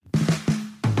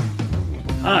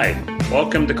Hi,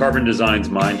 welcome to Carbon Design's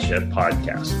Mindshift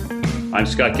podcast. I'm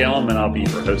Scott Gellum, and I'll be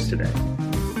your host today.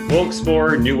 We'll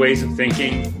explore new ways of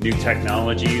thinking, new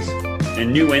technologies,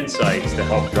 and new insights to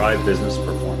help drive business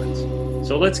performance.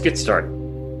 So let's get started.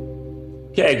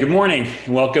 Okay, good morning,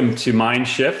 and welcome to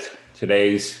Mindshift.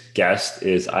 Today's guest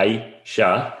is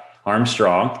Aisha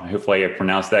Armstrong. Hopefully I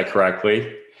pronounced that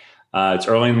correctly. It's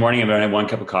early in the morning. I've only had one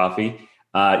cup of coffee.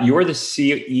 You are the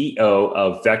CEO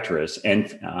of Vectrus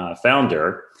and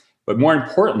founder, but more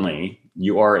importantly,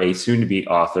 you are a soon-to-be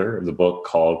author of the book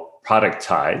called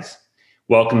Productize.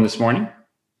 Welcome this morning.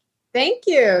 Thank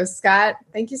you, Scott.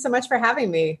 Thank you so much for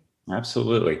having me.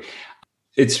 Absolutely.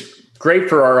 It's great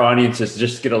for our audiences to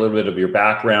just get a little bit of your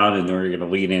background, and then we're going to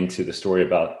lead into the story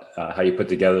about how you put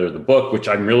together the book, which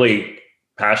I'm really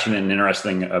passionate and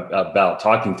interesting about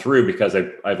talking through because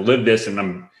I've lived this and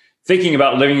I'm thinking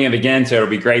about living it again. So it'll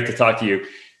be great to talk to you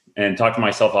and talk to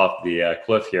myself off the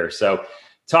cliff here. So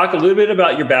talk a little bit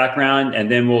about your background,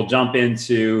 and then we'll jump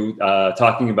into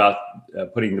talking about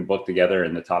putting the book together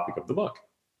and the topic of the book.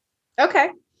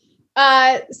 Okay.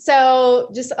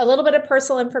 So just a little bit of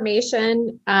personal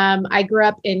information. I grew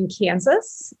up in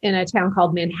Kansas, in a town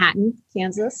called Manhattan,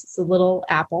 Kansas. It's a little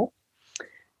apple.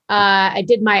 I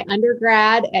did my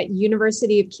undergrad at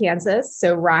University of Kansas,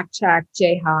 so Rock Chalk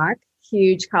Jayhawk.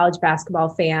 Huge college basketball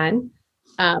fan,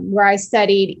 where I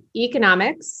studied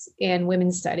economics and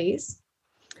women's studies.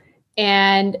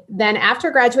 And then after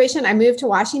graduation, I moved to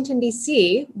Washington,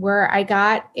 D.C., where I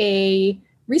got a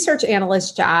research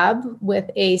analyst job with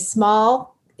a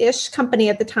small-ish company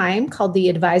at the time called the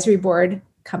Advisory Board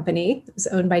Company. It was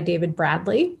owned by David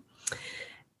Bradley.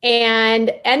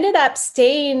 And ended up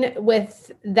staying with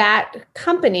that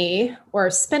company, or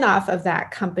a spinoff of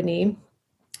that company,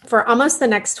 for almost the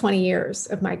next 20 years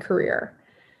of my career.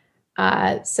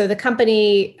 So the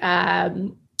company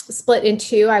split in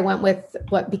two. I went with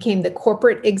what became the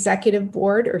Corporate Executive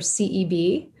Board, or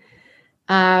CEB,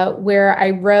 where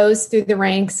I rose through the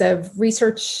ranks of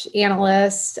research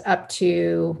analyst up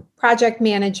to project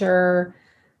manager.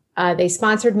 They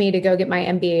sponsored me to go get my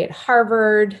MBA at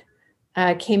Harvard,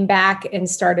 came back and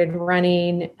started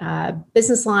running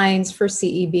business lines for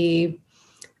CEB.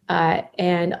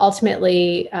 And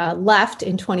ultimately left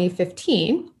in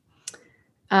 2015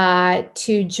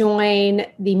 to join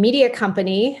the media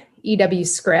company, EW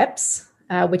Scripps,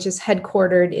 which is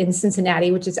headquartered in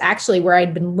Cincinnati, which is actually where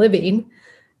I'd been living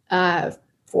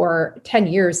for 10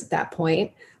 years at that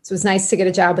point. So it was nice to get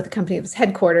a job with a company that was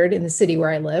headquartered in the city where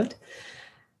I lived.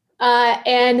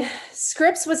 And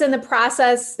Scripps was in the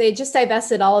process. They just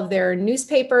divested all of their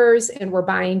newspapers and were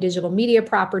buying digital media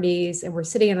properties, and were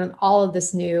sitting on all of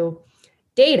this new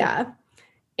data.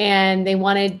 And they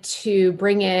wanted to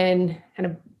bring in kind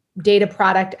of data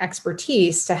product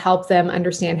expertise to help them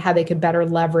understand how they could better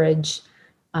leverage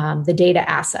the data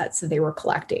assets that they were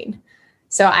collecting.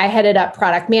 So I headed up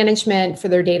product management for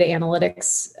their data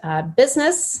analytics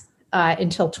business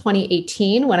until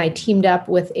 2018, when I teamed up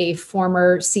with a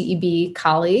former CEB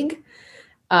colleague,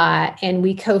 and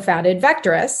we co-founded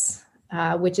Vectrus,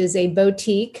 which is a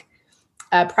boutique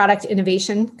product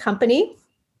innovation company.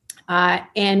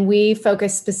 And we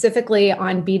focus specifically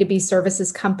on B2B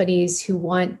services companies who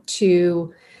want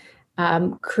to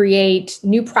create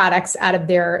new products out of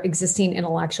their existing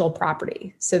intellectual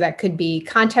property. So that could be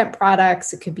content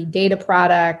products, it could be data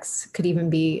products, it could even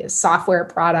be a software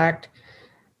product.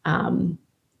 And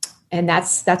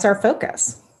that's our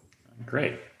focus.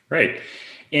 Great.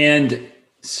 And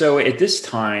so at this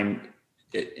time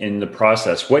in the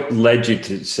process, what led you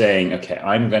to saying, okay,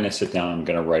 I'm going to sit down, I'm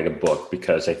going to write a book?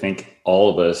 Because I think all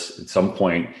of us at some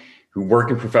point who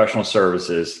work in professional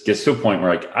services gets to a point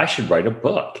where, like, I should write a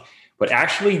book, but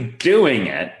actually doing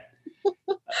it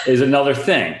is another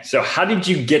thing. So how did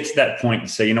you get to that point and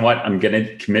say, you know what, I'm going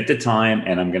to commit the time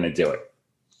and I'm going to do it?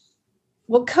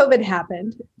 Well, COVID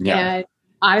happened. Yeah. And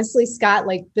honestly, Scott,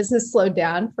 business slowed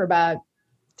down for about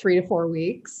 3 to 4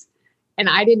 weeks. And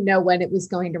I didn't know when it was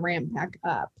going to ramp back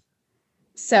up.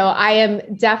 So I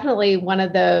am definitely one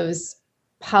of those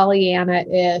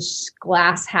Pollyanna-ish,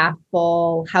 glass half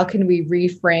full, how can we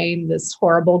reframe this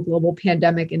horrible global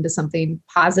pandemic into something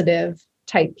positive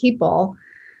type people.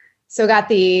 So got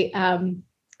the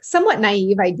somewhat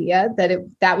naive idea that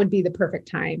that would be the perfect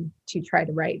time to try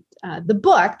to write the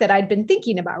book that I'd been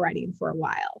thinking about writing for a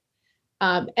while.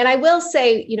 And I will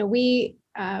say, we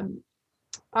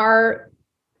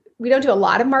don't do a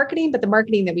lot of marketing, but the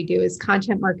marketing that we do is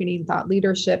content marketing, thought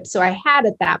leadership. So I had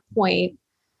at that point,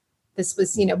 this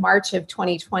was, March of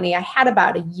 2020, I had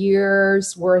about a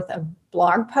year's worth of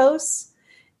blog posts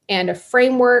and a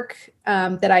framework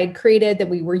that I had created that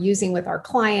we were using with our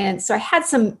clients. So I had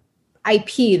some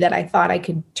IP that I thought I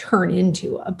could turn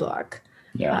into a book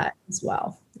as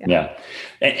well. Yeah.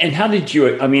 And how did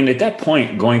you, I mean, at that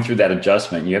point, going through that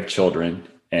adjustment, you have children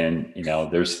and,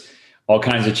 there's all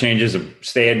kinds of changes of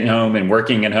staying at home and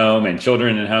working at home and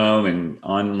children at home and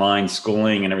online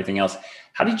schooling and everything else.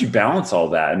 How did you balance all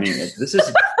that? I mean, this is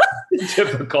a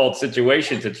difficult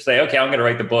situation to say, okay, I'm going to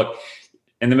write the book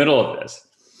in the middle of this.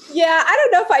 Yeah, I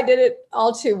don't know if I did it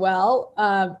all too well.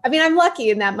 I mean, I'm lucky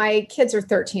in that my kids are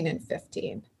 13 and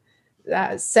 15.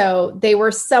 So they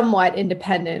were somewhat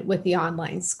independent with the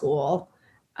online school.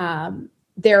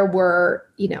 There were,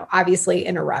 obviously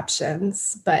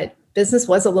interruptions, but business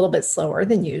was a little bit slower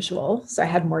than usual. So I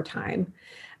had more time.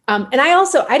 And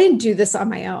I didn't do this on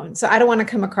my own. So I don't want to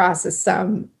come across as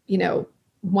some,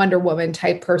 Wonder Woman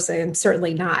type person.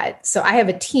 Certainly not. So I have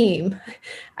a team.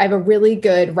 I have a really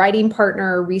good writing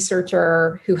partner,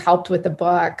 researcher who helped with the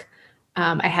book.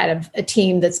 I had a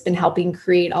team that's been helping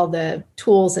create all the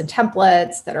tools and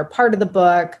templates that are part of the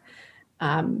book,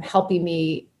 helping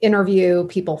me interview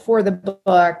people for the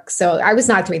book. So I was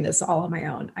not doing this all on my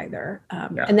own either.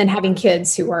 And then having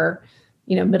kids who are,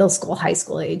 middle school, high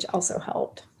school age also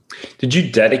helped. Did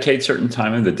you dedicate certain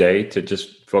time of the day to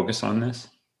just focus on this?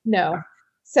 No.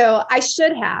 So I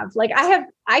should have.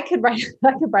 I could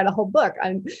write a whole book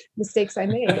on mistakes I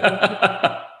made.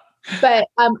 But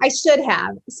I should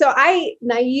have. So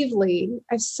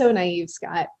I'm so naive,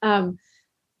 Scott.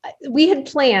 We had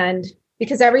planned,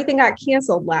 because everything got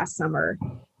canceled last summer,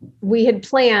 we had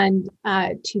planned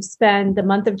to spend the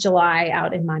month of July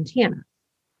out in Montana.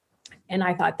 And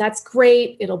I thought, that's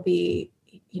great. It'll be,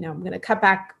 I'm going to cut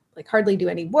back, hardly do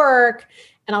any work.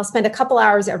 And I'll spend a couple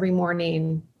hours every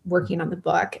morning working on the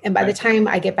book. And by the time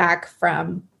I get back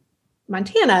from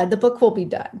Montana, the book will be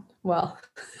done. Well,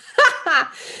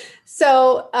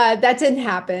 so that didn't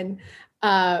happen.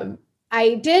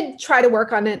 I did try to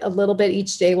work on it a little bit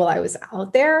each day while I was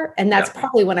out there. And that's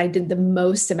probably when I did the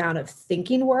most amount of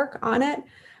thinking work on it.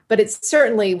 But it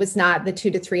certainly was not the 2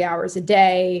 to 3 hours a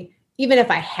day. Even if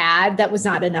I had, that was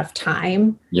not enough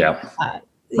time. Yeah. I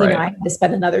had to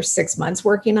spend another 6 months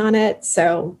working on it.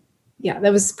 So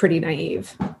that was pretty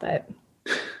naive, but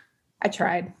I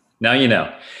tried. Now you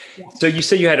know. Yeah. So you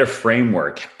said you had a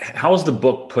framework. How was the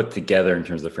book put together in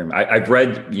terms of the framework? I've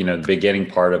read, the beginning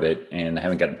part of it and I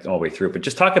haven't got all the way through it, but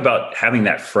just talk about having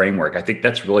that framework. I think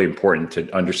that's really important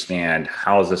to understand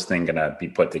how is this thing going to be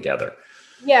put together?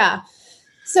 Yeah.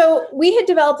 So we had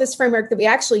developed this framework that we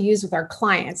actually use with our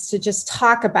clients to just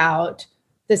talk about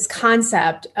this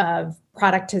concept of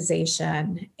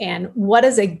productization and what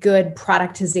does a good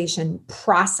productization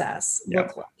process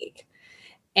look like.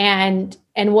 And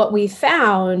what we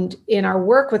found in our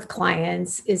work with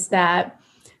clients is that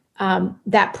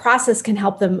that process can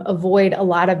help them avoid a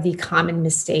lot of the common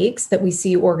mistakes that we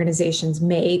see organizations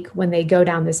make when they go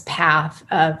down this path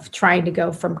of trying to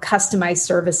go from customized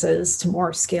services to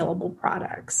more scalable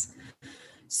products.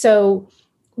 So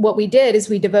what we did is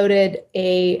we devoted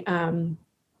a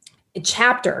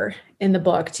chapter in the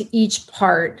book to each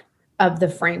part of the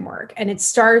framework. And it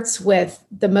starts with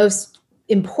the most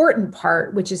important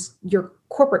part, which is your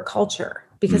corporate culture,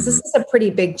 because this is a pretty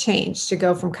big change to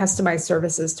go from customized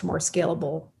services to more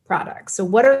scalable products. So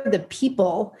what are the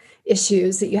people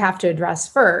issues that you have to address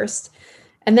first?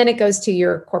 And then it goes to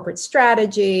your corporate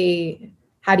strategy.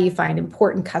 How do you find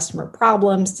important customer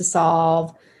problems to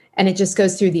solve? And it just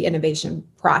goes through the innovation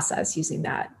process using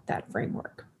that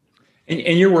framework.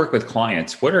 In your work with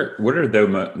clients, what are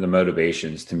the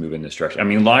motivations to move in this direction? I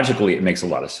mean, logically, it makes a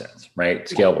lot of sense, right?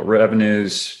 Scalable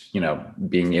revenues,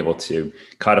 being able to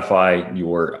codify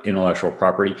your intellectual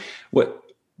property. What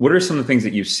are some of the things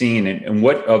that you've seen, and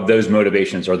what of those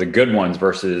motivations are the good ones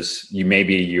versus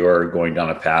you're going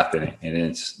down a path and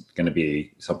it's going to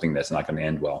be something that's not going to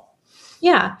end well?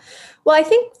 Yeah. Well, I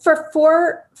think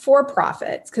for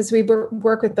profits, because we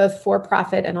work with both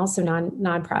for-profit and also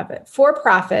nonprofit.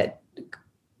 For-profit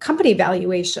company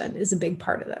valuation is a big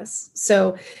part of this.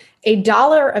 So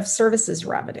 $1 of services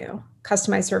revenue,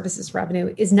 customized services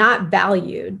revenue, is not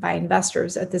valued by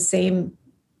investors at the same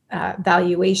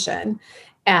valuation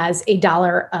as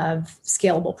 $1 of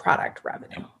scalable product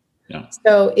revenue. Yeah.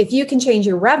 So if you can change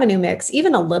your revenue mix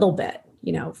even a little bit,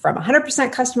 from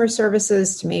 100% customer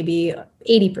services to maybe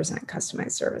 80%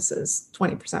 customized services,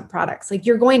 20% products,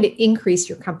 you're going to increase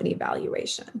your company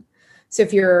valuation. So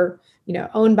if you're,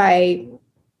 owned by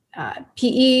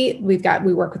PE, we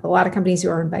work with a lot of companies who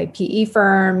are owned by PE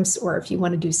firms, or if you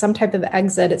want to do some type of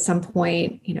exit at some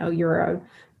point, you're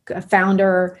a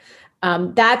founder,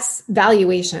 that's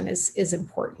valuation is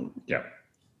important. Yeah.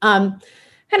 Kind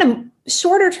of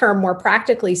shorter term, more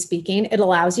practically speaking, it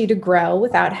allows you to grow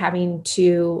without having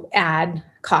to add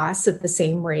costs at the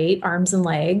same rate, arms and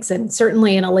legs. And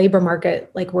certainly in a labor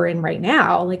market like we're in right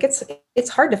now, like it's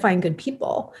hard to find good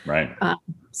people. Right.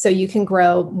 So you can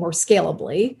grow more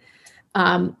scalably.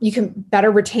 You can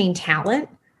better retain talent.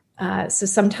 So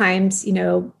sometimes,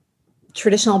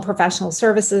 traditional professional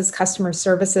services, customer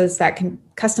services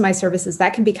customized services,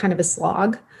 that can be kind of a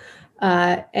slog.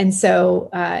 And so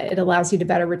it allows you to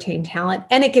better retain talent,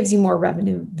 and it gives you more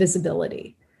revenue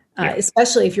visibility,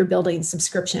 especially if you're building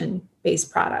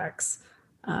subscription-based products.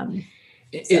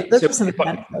 Those are some of the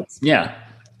benefits. Yeah.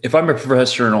 If I'm a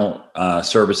professional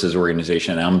services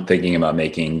organization, and I'm thinking about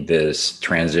making this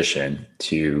transition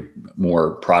to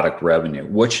more product revenue,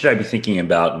 what should I be thinking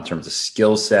about in terms of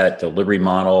skill set, delivery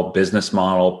model, business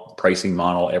model, pricing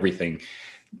model, everything?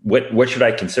 What should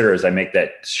I consider as I make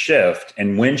that shift?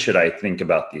 And when should I think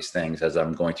about these things as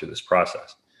I'm going through this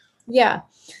process? Yeah.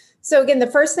 So again, the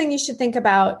first thing you should think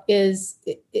about is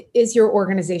your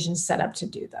organization set up to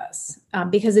do this?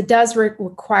 Because it does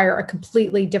require a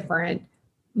completely different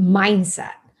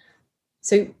mindset.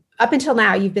 So up until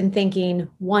now, you've been thinking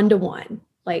one-to-one,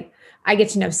 like I get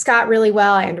to know Scott really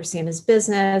well. I understand his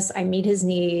business. I meet his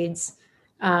needs,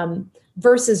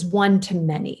 versus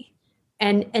one-to-many.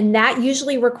 And that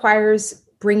usually requires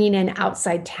bringing in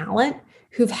outside talent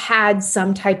who've had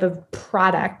some type of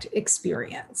product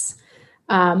experience.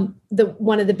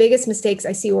 One of the biggest mistakes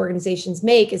I see organizations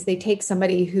make is they take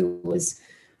somebody who was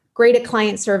great at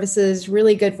client services,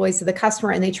 really good voice of the customer,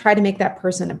 and they try to make that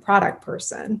person a product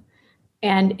person.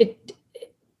 And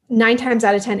 9 times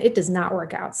out of 10, it does not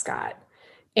work out, Scott.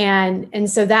 And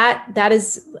so that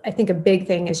is, I think, a big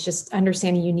thing is just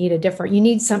understanding you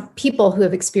need some people who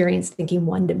have experienced thinking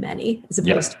one-to-many as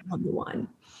opposed to one-to-one.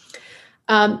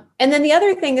 And then the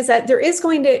other thing is that there is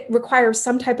going to require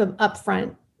some type of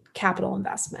upfront capital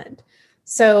investment.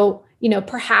 So,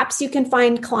 perhaps you can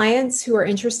find clients who are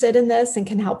interested in this and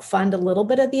can help fund a little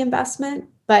bit of the investment,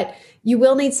 but you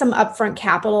will need some upfront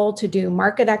capital to do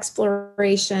market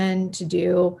exploration, to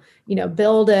do,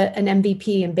 build an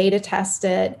MVP and beta test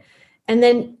it. And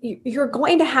then you're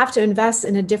going to have to invest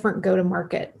in a different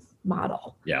go-to-market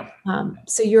model. Yeah.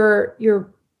 So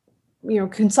your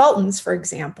consultants, for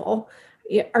example,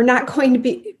 are not going to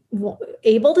be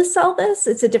able to sell this.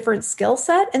 It's a different skill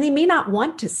set, and they may not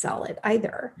want to sell it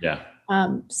either. Yeah.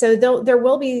 So there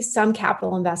will be some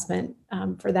capital investment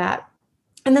for that.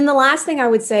 And then the last thing I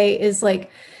would say is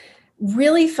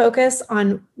really focus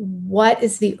on what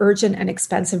is the urgent and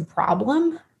expensive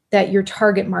problem that your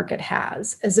target market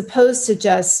has, as opposed to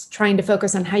just trying to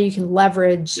focus on how you can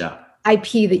leverage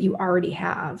IP that you already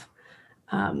have.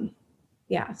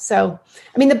 So,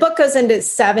 the book goes into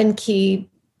 7 key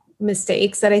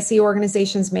mistakes that I see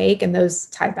organizations make, and those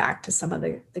tie back to some of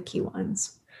the key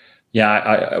ones. Yeah,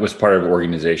 I was part of an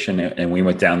organization, and we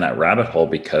went down that rabbit hole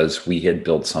because we had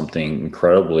built something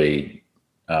incredibly,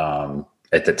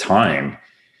 at the time,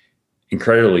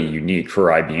 incredibly unique for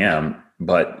IBM,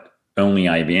 but only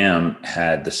IBM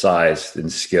had the size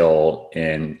and skill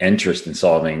and interest in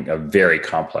solving a very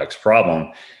complex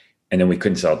problem. And then we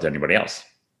couldn't sell it to anybody else.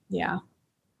 Yeah.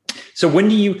 So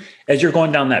as you're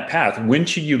going down that path, when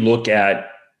should you look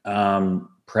at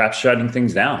perhaps shutting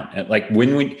things down? And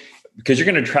because you're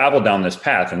going to travel down this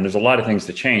path, and there's a lot of things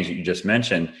to change that you just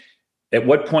mentioned. At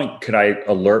what point could I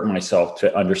alert myself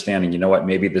to understanding,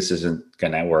 maybe this isn't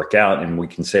going to work out, and we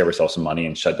can save ourselves some money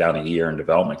and shut down a year in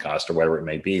development cost or whatever it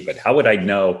may be? But how would I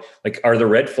know? Are there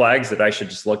red flags that I should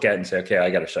just look at and say, okay, I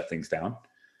got to shut things down?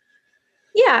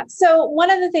 Yeah. So one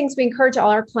of the things we encourage all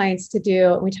our clients to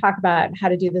do, and we talk about how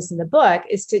to do this in the book,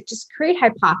 is to just create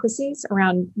hypotheses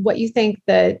around what you think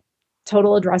the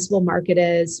total addressable market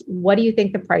is. What do you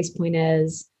think the price point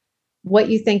is? What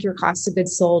you think your cost of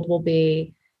goods sold will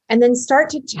be? And then start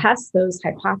to test those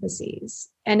hypotheses.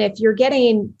 And if you're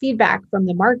getting feedback from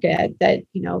the market that,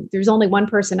 there's only one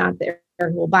person out there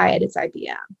who will buy it, it's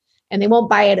IBM, and they won't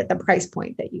buy it at the price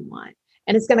point that you want,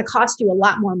 and it's going to cost you a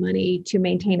lot more money to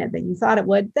maintain it than you thought it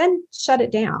would, then shut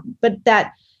it down. But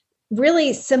that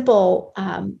really simple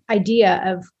idea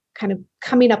of kind of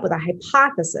coming up with a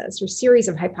hypothesis or series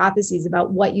of hypotheses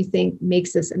about what you think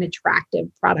makes this an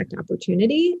attractive product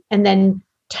opportunity, and then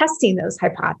testing those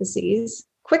hypotheses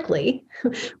quickly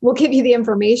will give you the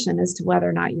information as to whether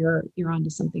or not you're onto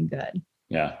something good.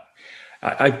 Yeah.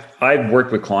 I've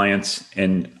worked with clients,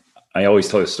 and I always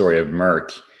tell the story of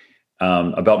Merck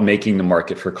about making the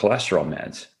market for cholesterol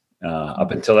meds.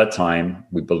 Up until that time,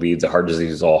 we believed the heart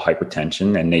disease is all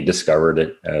hypertension, and they discovered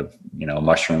a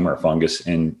mushroom or a fungus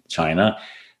in China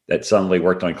that suddenly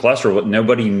worked on cholesterol, but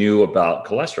nobody knew about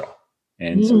cholesterol.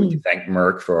 And so we can thank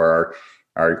Merck for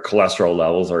our cholesterol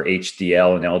levels, our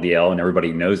HDL and LDL, and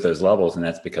everybody knows those levels. And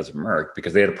that's because of Merck,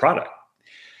 because they had a product.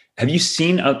 Have you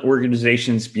seen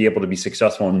organizations be able to be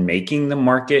successful in making the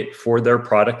market for their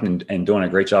product and doing a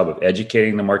great job of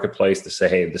educating the marketplace to say,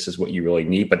 hey, this is what you really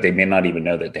need, but they may not even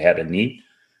know that they had a need?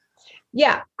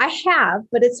 Yeah, I have,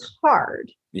 but it's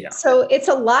hard. Yeah. So it's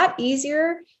a lot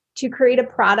easier to create a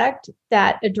product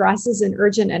that addresses an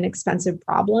urgent and expensive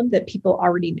problem that people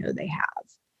already know they have.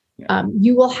 Yeah.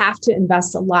 You will have to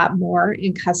invest a lot more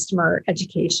in customer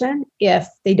education if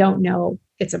they don't know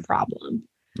it's a problem.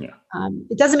 Yeah.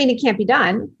 It doesn't mean it can't be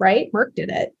done, right? Merck did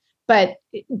it, but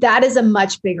that is a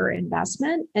much bigger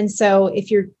investment. And so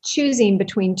if you're choosing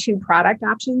between two product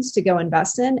options to go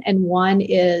invest in, and one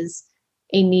is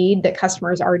a need that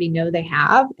customers already know they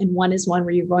have, and one is one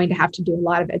where you're going to have to do a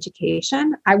lot of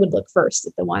education, I would look first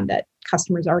at the one that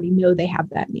customers already know they have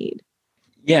that need.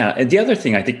 Yeah. And the other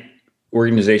thing I think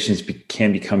organizations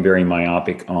can become very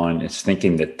myopic on is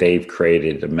thinking that they've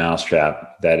created a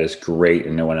mousetrap that is great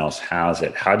and no one else has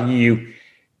it. How do you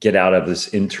get out of this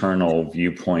internal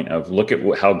viewpoint of look at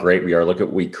how great we are, look at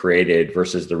what we created,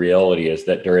 versus the reality is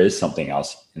that there is something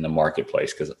else in the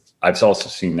marketplace? Because I've also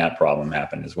seen that problem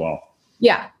happen as well.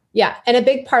 Yeah. Yeah. And a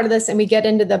big part of this, and we get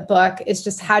into the book, is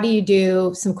just how do you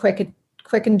do some quick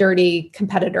and dirty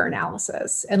competitor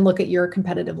analysis and look at your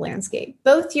competitive landscape,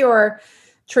 both your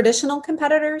traditional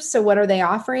competitors. So what are they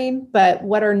offering? But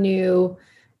what are new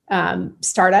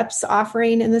startups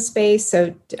offering in the space?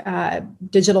 So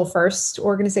digital first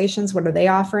organizations, what are they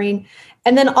offering?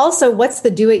 And then also, what's the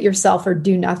do it yourself or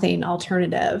do nothing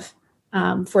alternative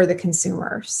for the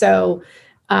consumer? So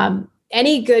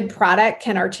any good product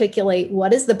can articulate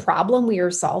what is the problem we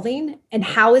are solving and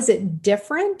how is it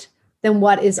different than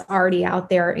what is already out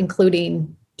there,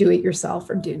 including do it yourself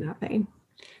or do nothing.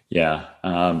 Yeah.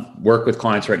 Work with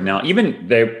clients right now. Even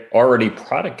they're already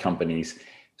product companies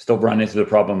still run into the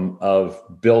problem of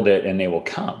build it and they will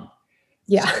come.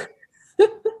 Yeah. So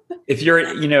if you're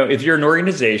an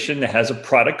organization that has a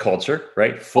product culture,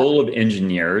 right, full of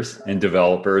engineers and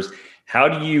developers, how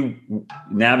do you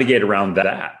navigate around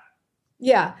that?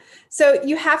 Yeah. So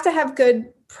you have to have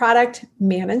good product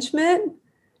management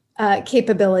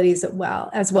capabilities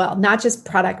as well, not just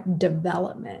product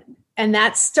development. And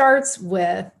that starts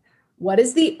with what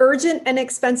is the urgent and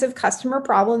expensive customer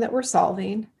problem that we're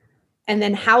solving? And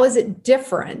then how is it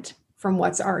different from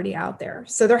what's already out there?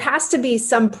 So there has to be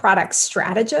some product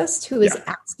strategist who is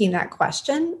asking that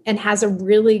question and has a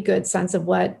really good sense of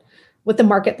what the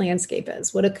market landscape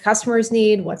is, what do customers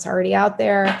need, what's already out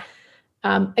there.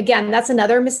 Again, that's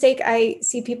another mistake I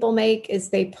see people make is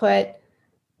they put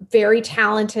very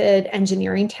talented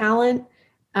engineering talent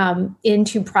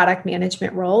into product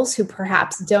management roles who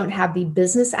perhaps don't have the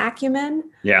business acumen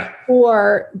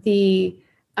or the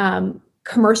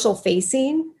commercial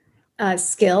facing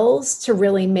skills to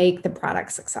really make the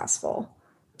product successful.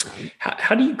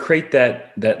 How do you create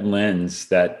that lens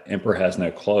that emperor has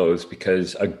no clothes?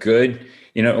 Because a good,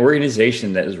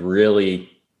 organization that is really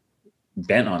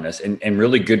bent on this and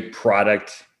really good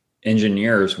product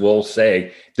engineers will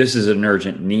say, this is an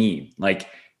urgent need. Like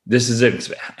this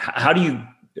is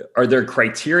are there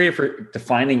criteria for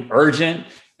defining urgent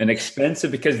and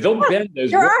expensive? Because they'll bend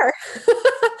those. There are.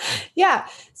 Yeah.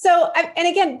 So, and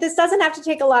again, this doesn't have to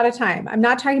take a lot of time. I'm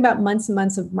not talking about months and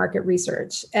months of market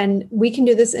research. And we can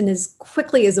do this in as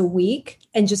quickly as a week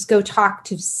and just go talk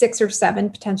to 6 or 7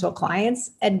 potential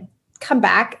clients and come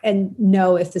back and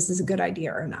know if this is a good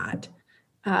idea or not.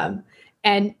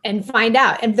 And find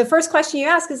out. And the first question you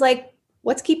ask is like,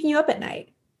 what's keeping you up at night?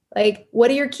 Like, what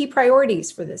are your key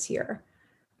priorities for this year?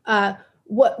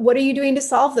 What are you doing to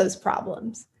solve those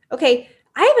problems? Okay,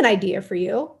 I have an idea for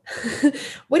you.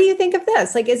 What do you think of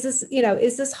this? Like, is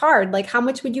this hard? Like, how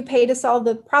much would you pay to solve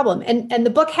the problem? And the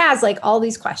book has like all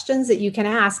these questions that you can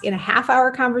ask in a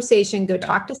half-hour conversation. Go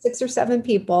talk to 6 or 7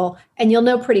 people, and you'll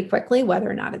know pretty quickly whether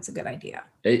or not it's a good idea.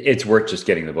 It's worth just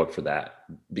getting the book for that.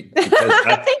 Because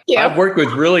Thank you. I've worked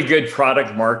with really good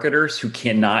product marketers who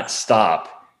cannot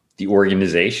stop the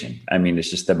organization. I mean, it's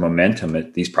just the momentum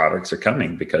that these products are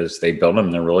coming because they build them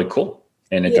and they're really cool.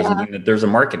 And it doesn't mean that there's a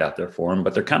market out there for them,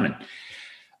 but they're coming.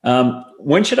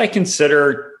 When should I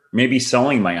consider maybe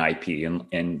selling my IP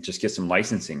and just get some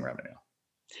licensing revenue?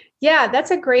 Yeah,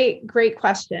 that's a great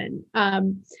question.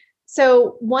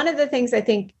 So one of the things I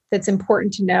think that's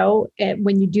important to know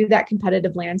when you do that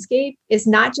competitive landscape is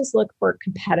not just look for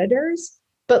competitors,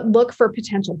 but look for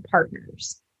potential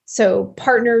partners. So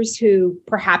partners who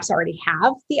perhaps already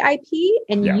have the IP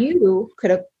and you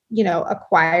could,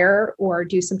 acquire or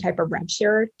do some type of rev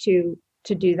share to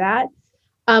do that.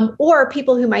 or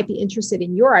people who might be interested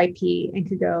in your IP and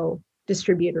could go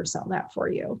distribute or sell that for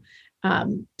you.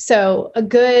 So a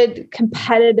good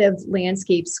competitive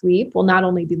landscape sweep will not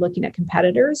only be looking at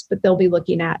competitors, but they'll be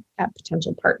looking at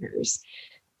potential partners.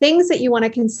 Things that you want to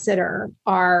consider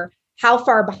are how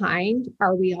far behind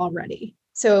are we already?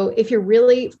 So if you're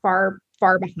really far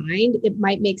behind, it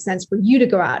might make sense for you to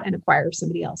go out and acquire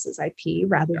somebody else's IP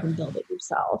rather than build it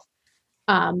yourself.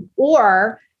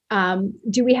 Or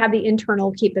do we have the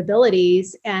internal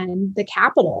capabilities and the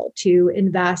capital to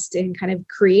invest in kind of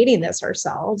creating this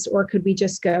ourselves? Or could we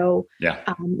just go,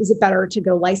 is it better to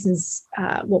go license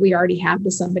what we already have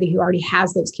to somebody who already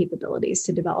has those capabilities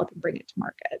to develop and bring it to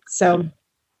market? So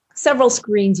several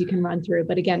screens you can run through.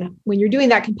 But again, when you're doing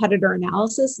that competitor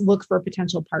analysis, look for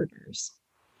potential partners.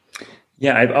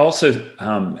 Yeah, I've also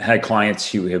had clients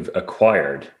who have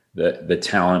acquired the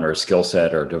talent or skill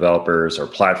set or developers or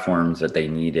platforms that they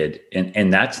needed.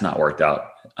 And that's not worked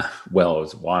out well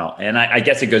as well. And I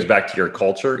guess it goes back to your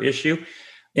culture issue.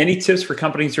 Any tips for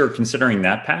companies who are considering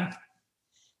that path?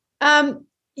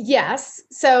 Yes.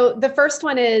 So the first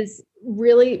one is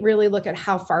really, really look at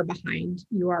how far behind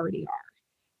you already are.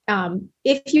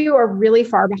 If you are really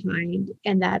far behind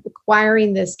and that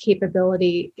acquiring this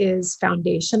capability is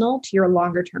foundational to your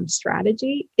longer term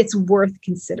strategy, it's worth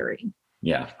considering.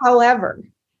 Yeah. However,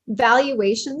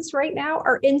 valuations right now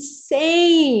are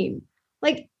insane,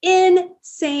 like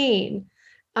insane.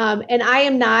 And I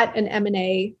am not an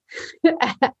M&A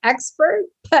expert,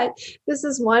 but this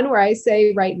is one where I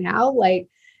say right now, like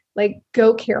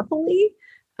go carefully,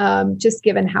 just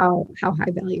given how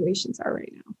high valuations are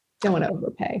right now. Don't want to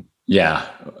overpay. Yeah,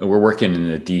 we're working in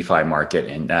the DeFi market,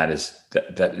 and that is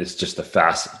just a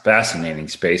fascinating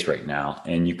space right now.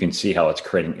 And you can see how it's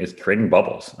creating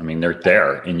bubbles. I mean, they're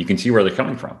there, and you can see where they're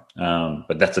coming from.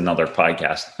 But that's another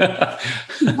podcast.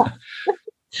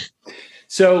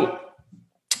 So,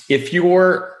 if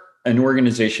you're an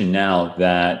organization now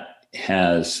that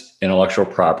has intellectual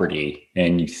property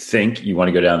and you think you want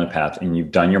to go down the path and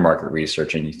you've done your market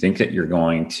research and you think that you're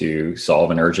going to solve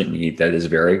an urgent need that is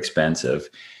very expensive,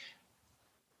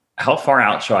 how far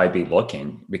out should I be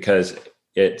looking? Because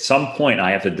at some point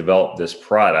I have to develop this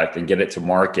product and get it to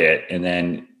market. And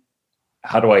then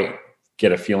how do I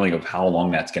get a feeling of how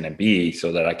long that's going to be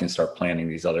so that I can start planning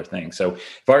these other things? So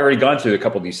if I've already gone through a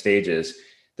couple of these stages,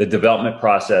 the development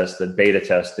process, the beta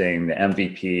testing, the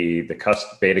MVP, the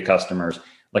beta customers,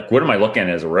 like what am I looking at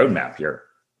as a roadmap here?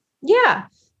 Yeah.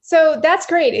 So that's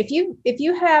great. If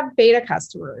you have beta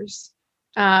customers,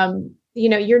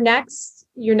 your next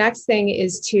thing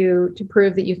is to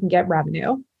prove that you can get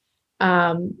revenue.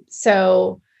 Certainly,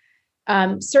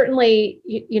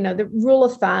 the rule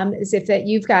of thumb is if that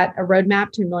you've got a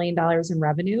roadmap to $1 million in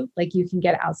revenue, like you can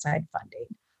get outside funding.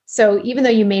 So even though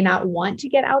you may not want to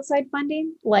get outside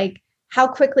funding, like how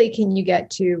quickly can you get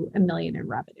to $1 million in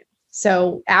revenue?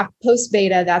 So post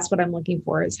beta, that's what I'm looking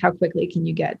for, is how quickly can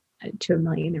you get to $1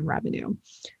 million in revenue?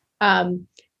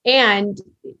 And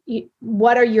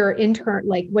what are your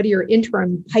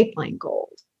interim pipeline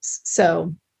goals?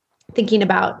 So thinking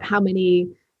about how many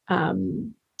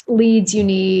leads you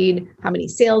need, how many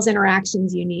sales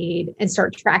interactions you need, and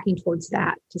start tracking towards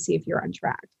that to see if you're on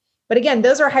track. But again,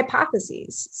 those are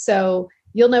hypotheses. So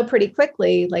you'll know pretty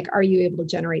quickly, like, are you able to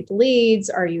generate the leads?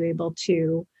 Are you able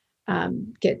to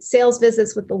get sales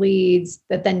visits with the leads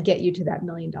that then get you to that $1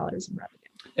 million in revenue?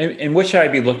 And what should I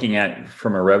be looking at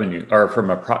from a revenue or from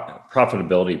a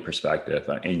profitability perspective?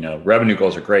 Revenue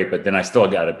goals are great, but then I've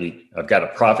got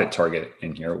a profit target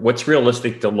in here. What's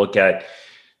realistic to look at?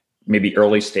 Maybe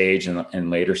early stage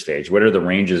and later stage? What are the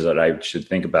ranges that I should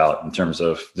think about in terms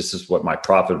of this is what my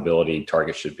profitability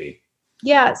target should be?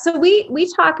 Yeah. So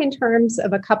we talk in terms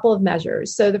of a couple of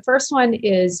measures. So the first one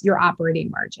is your operating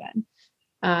margin,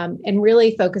 and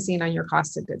really focusing on your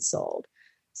cost of goods sold.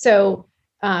 So,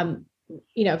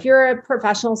 if you're a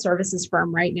professional services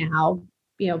firm right now,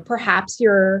 perhaps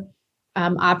your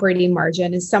operating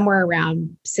margin is somewhere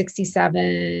around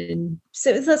 67.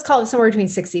 So let's call it somewhere between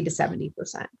 60 to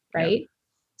 70%, right? Yeah.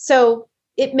 So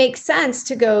it makes sense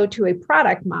to go to a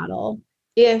product model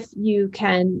if you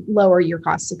can lower your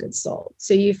cost of goods sold.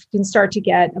 So you can start to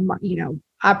get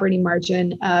operating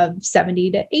margin of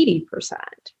 70 to 80%,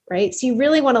 right? So you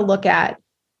really want to look at,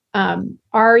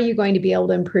 are you going to be able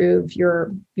to improve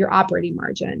your operating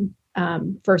margin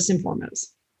first and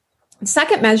foremost? The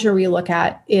second measure we look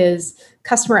at is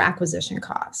customer acquisition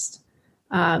cost.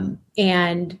 And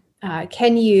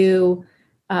can you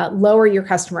lower your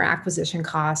customer acquisition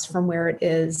cost from where it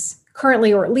is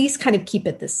currently, or at least kind of keep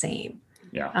it the same?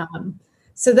 Yeah.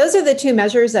 So those are the two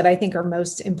measures that I think are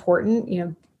most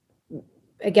important.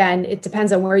 again, it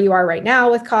depends on where you are right now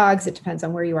with COGS. It depends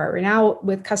on where you are right now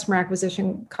with customer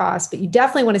acquisition costs, but you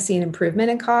definitely want to see an improvement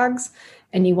in COGS,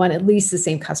 and you want at least the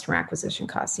same customer acquisition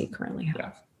costs you currently have.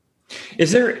 Yeah.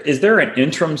 Is there an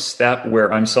interim step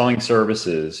where I'm selling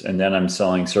services and then I'm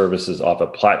selling services off a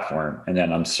platform and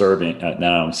then I'm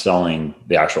selling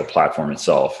the actual platform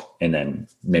itself and then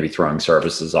maybe throwing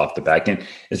services off the back end?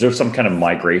 Is there some kind of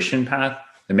migration path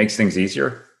that makes things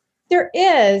easier? There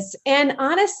is. And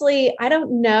honestly, I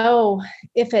don't know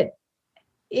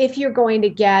if you're going to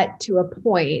get to a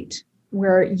point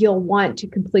where you'll want to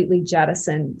completely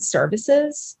jettison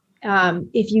services.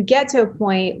 If you get to a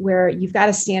point where you've got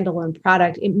a standalone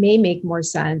product, it may make more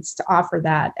sense to offer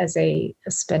that as a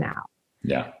spin out.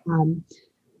 Yeah.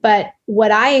 But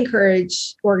what I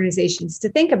encourage organizations to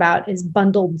think about is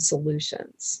bundled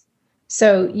solutions.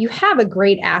 So you have a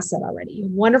great asset already, you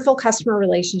have wonderful customer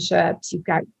relationships, you've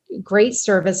got great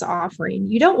service offering.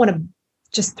 You don't want to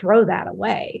just throw that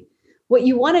away. What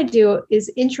you want to do is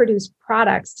introduce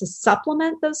products to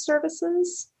supplement those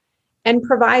services and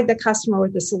provide the customer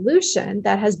with a solution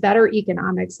that has better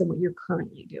economics than what you're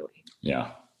currently doing.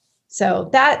 Yeah. So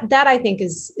that I think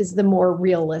is the more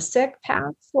realistic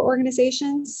path for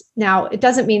organizations. Now, it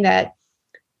doesn't mean that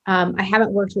I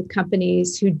haven't worked with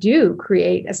companies who do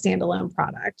create a standalone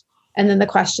product. And then the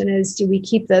question is, do we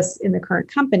keep this in the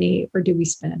current company or do we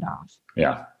spin it off?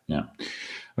 Yeah. Yeah.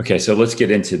 Okay. So let's get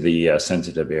into the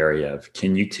sensitive area of,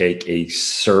 can you take a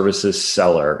services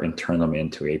seller and turn them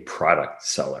into a product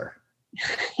seller?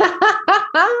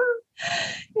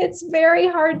 It's very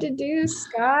hard to do,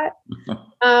 Scott.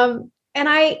 And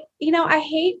I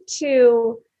hate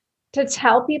to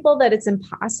tell people that it's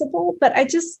impossible, but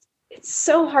it's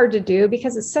so hard to do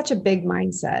because it's such a big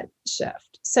mindset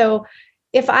shift. So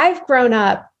if I've grown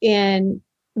up in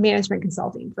management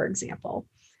consulting, for example,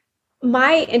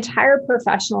 my entire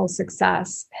professional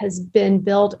success has been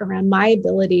built around my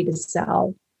ability to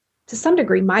sell, to some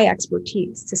degree, my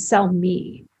expertise, to sell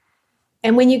me.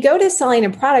 And when you go to selling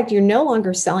a product, you're no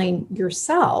longer selling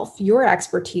yourself, your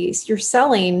expertise, you're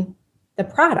selling the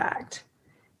product.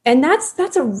 And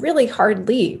that's a really hard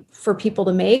leap for people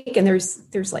to make. And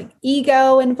there's like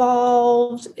ego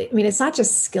involved. I mean, it's not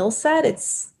just skill set,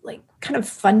 it's like kind of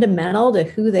fundamental to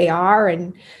who they are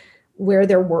and where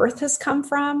their worth has come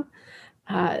from.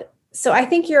 So I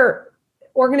think your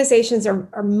organizations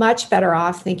are much better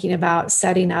off thinking about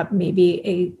setting up maybe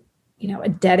a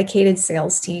dedicated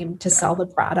sales team to sell the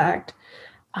product.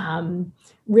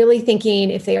 Really thinking,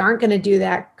 if they aren't going to do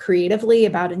that, creatively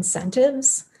about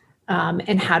incentives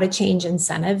and how to change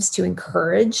incentives to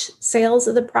encourage sales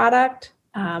of the product.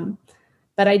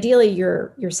 But ideally,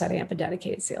 you're setting up a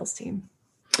dedicated sales team.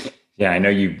 Yeah, I know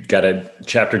you've got a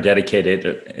chapter dedicated,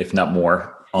 if not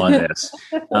more, on this.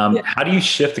 Yeah. How do you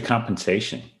shift the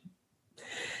compensation?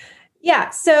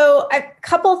 Yeah, so a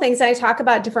couple of things. I talk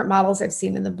about different models I've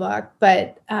seen in the book,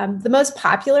 but the most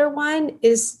popular one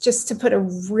is just to put a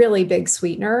really big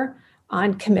sweetener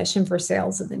on commission for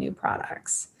sales of the new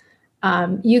products.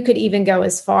 You could even go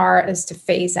as far as to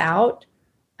phase out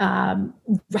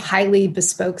highly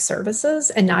bespoke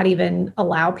services and not even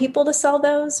allow people to sell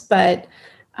those. But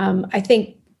I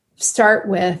think start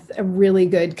with a really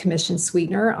good commission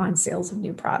sweetener on sales of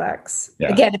new products. Yeah.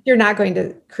 Again, if you're not going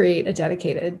to create a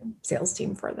dedicated sales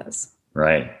team for this.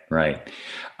 Right.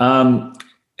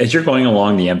 As you're going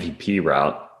along the MVP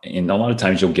route, and a lot of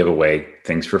times you'll give away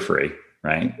things for free,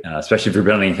 right? Especially if you're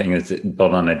building anything that's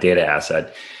built on a data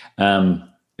asset. At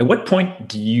what point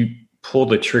do you pull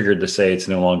the trigger to say it's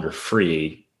no longer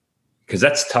free? Because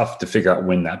that's tough to figure out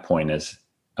when that point is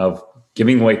of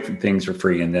giving away things for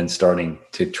free and then starting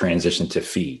to transition to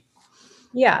fee.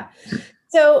 Yeah.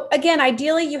 So again,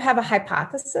 ideally you have a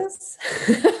hypothesis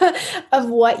of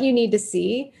what you need to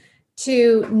see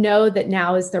to know that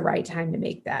now is the right time to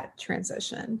make that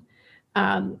transition.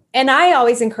 And I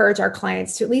always encourage our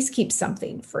clients to at least keep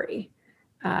something free.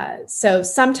 So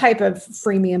some type of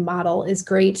freemium model is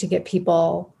great to get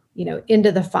people,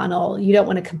 into the funnel. You don't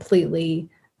want to completely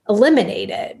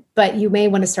eliminate it, but you may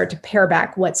want to start to pare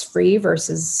back what's free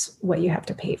versus what you have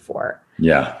to pay for.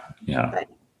 Yeah. But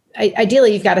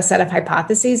ideally, you've got a set of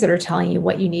hypotheses that are telling you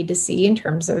what you need to see in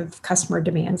terms of customer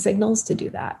demand signals to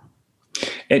do that.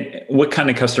 And what kind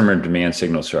of customer demand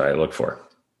signals should I look for?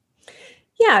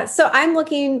 Yeah, so I'm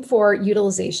looking for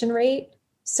utilization rate.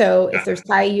 So if there's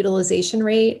high utilization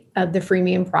rate of the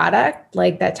freemium product,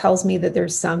 like that tells me that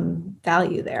there's some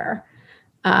value there.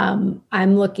 I'm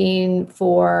looking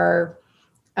for,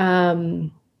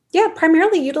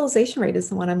 primarily utilization rate is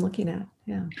the one I'm looking at.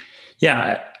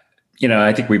 Yeah.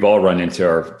 I think we've all run into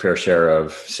our fair share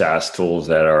of SaaS tools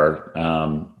that are,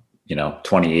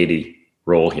 20/80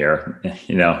 rule here,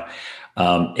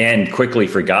 and quickly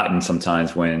forgotten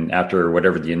sometimes when after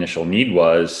whatever the initial need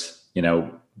was,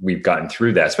 we've gotten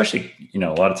through that, especially, a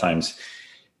lot of times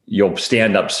you'll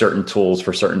stand up certain tools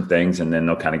for certain things and then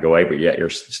they'll kind of go away, but yet you're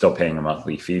still paying a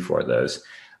monthly fee for those.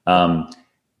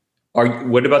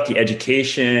 What about the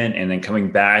education and then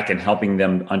coming back and helping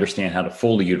them understand how to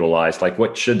fully utilize, like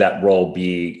what should that role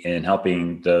be in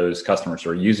helping those customers who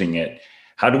are using it?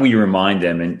 How do we remind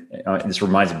them? And this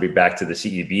reminds me back to the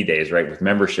CEB days, right? With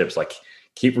memberships, like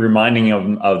keep reminding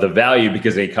them of the value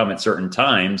because they come at certain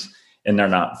times and they're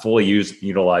not fully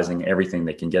utilizing everything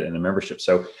they can get in a membership.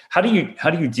 So how do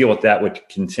you deal with that? Would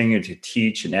continue to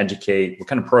teach and educate? What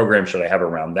kind of program should I have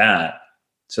around that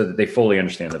so that they fully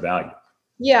understand the value?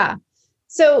 Yeah.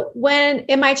 So when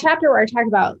in my chapter where I talk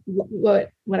about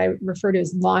what I refer to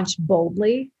as launch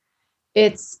boldly,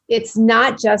 it's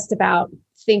not just about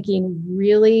thinking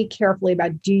really carefully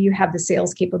about, do you have the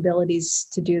sales capabilities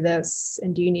to do this?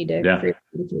 And do you need to create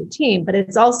a dedicated team? But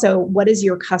it's also, what is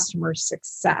your customer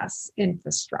success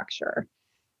infrastructure?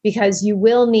 Because you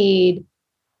will need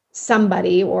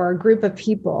somebody or a group of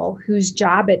people whose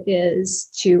job it is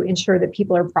to ensure that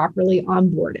people are properly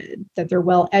onboarded, that they're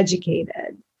well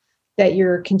educated, that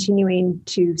you're continuing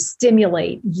to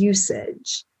stimulate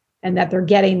usage, and that they're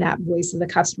getting that voice of the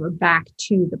customer back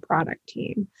to the product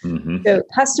team. Mm-hmm. So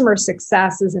customer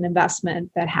success is an investment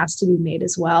that has to be made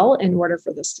as well in order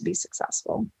for this to be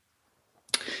successful.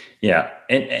 Yeah.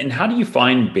 And how do you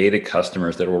find beta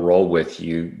customers that will roll with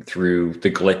you through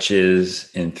the glitches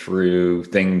and through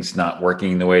things not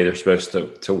working the way they're supposed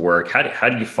to work? How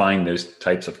do you find those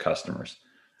types of customers?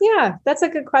 Yeah, that's a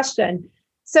good question.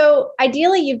 So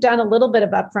ideally, you've done a little bit of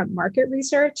upfront market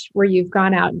research where you've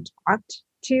gone out and talked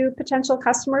to potential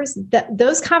customers.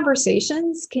 Those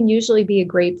conversations can usually be a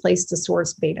great place to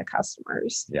source beta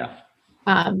customers. Yeah.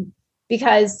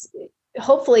 Because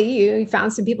hopefully you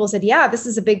found some people who said, yeah, this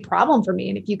is a big problem for me.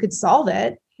 And if you could solve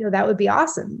it, that would be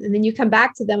awesome. And then you come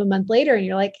back to them a month later and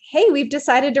you're like, hey, we've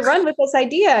decided to run with this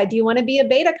idea. Do you want to be a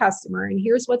beta customer? And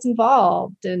here's what's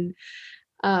involved. And,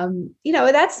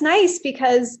 that's nice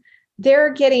because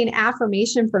they're getting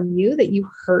affirmation from you that you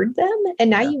heard them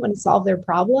and now you want to solve their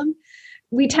problem.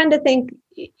 We tend to think,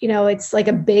 it's like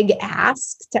a big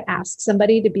ask to ask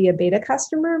somebody to be a beta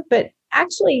customer, but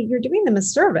actually you're doing them a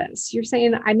service. You're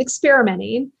saying, I'm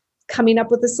experimenting, coming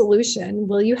up with a solution.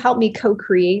 Will you help me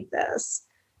co-create this?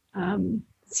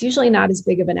 It's usually not as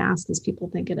big of an ask as people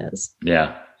think it is.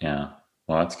 Yeah. Yeah.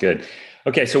 Well, that's good.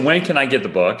 Okay. So when can I get the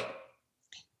book?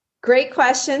 Great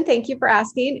question. Thank you for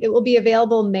asking. It will be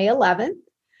available May 11th.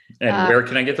 And where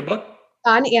can I get the book?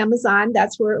 On Amazon.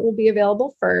 That's where it will be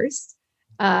available first.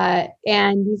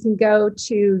 And you can go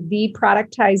to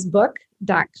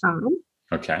theproductizebook.com.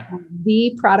 Okay.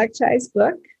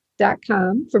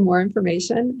 Theproductizebook.com for more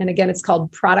information. And again, it's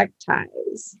called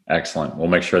Productize. Excellent. We'll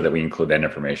make sure that we include that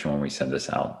information when we send this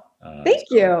out. Thank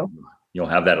you. You'll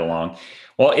have that along.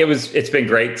 Well, it's been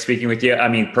great speaking with you. I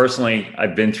mean, personally,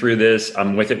 I've been through this.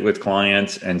 I'm with it with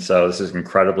clients. And so this is an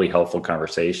incredibly helpful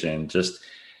conversation. Just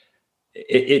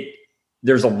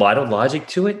there's a lot of logic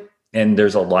to it. And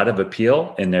there's a lot of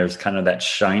appeal, and there's kind of that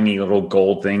shiny little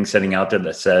gold thing sitting out there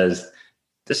that says,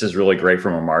 this is really great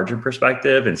from a margin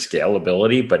perspective and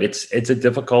scalability, but it's a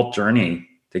difficult journey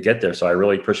to get there. So I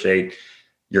really appreciate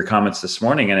your comments this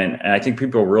morning. And I think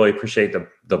people really appreciate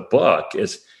the book.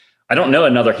 I don't know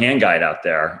another hand guide out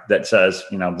there that says,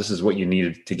 this is what you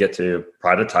need to get to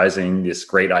productizing this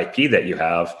great IP that you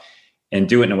have and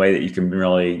do it in a way that you can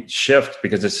really shift,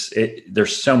 because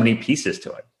there's so many pieces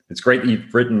to it. It's great that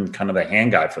you've written kind of a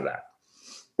hand guide for that.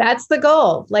 That's the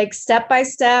goal, like step by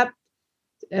step,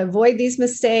 avoid these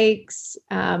mistakes.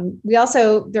 There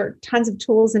are tons of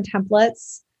tools and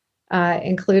templates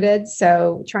included.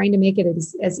 So trying to make it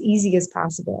as easy as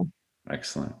possible.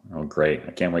 Excellent. Oh, great.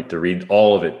 I can't wait to read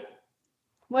all of it.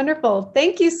 Wonderful.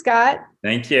 Thank you, Scott.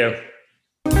 Thank you.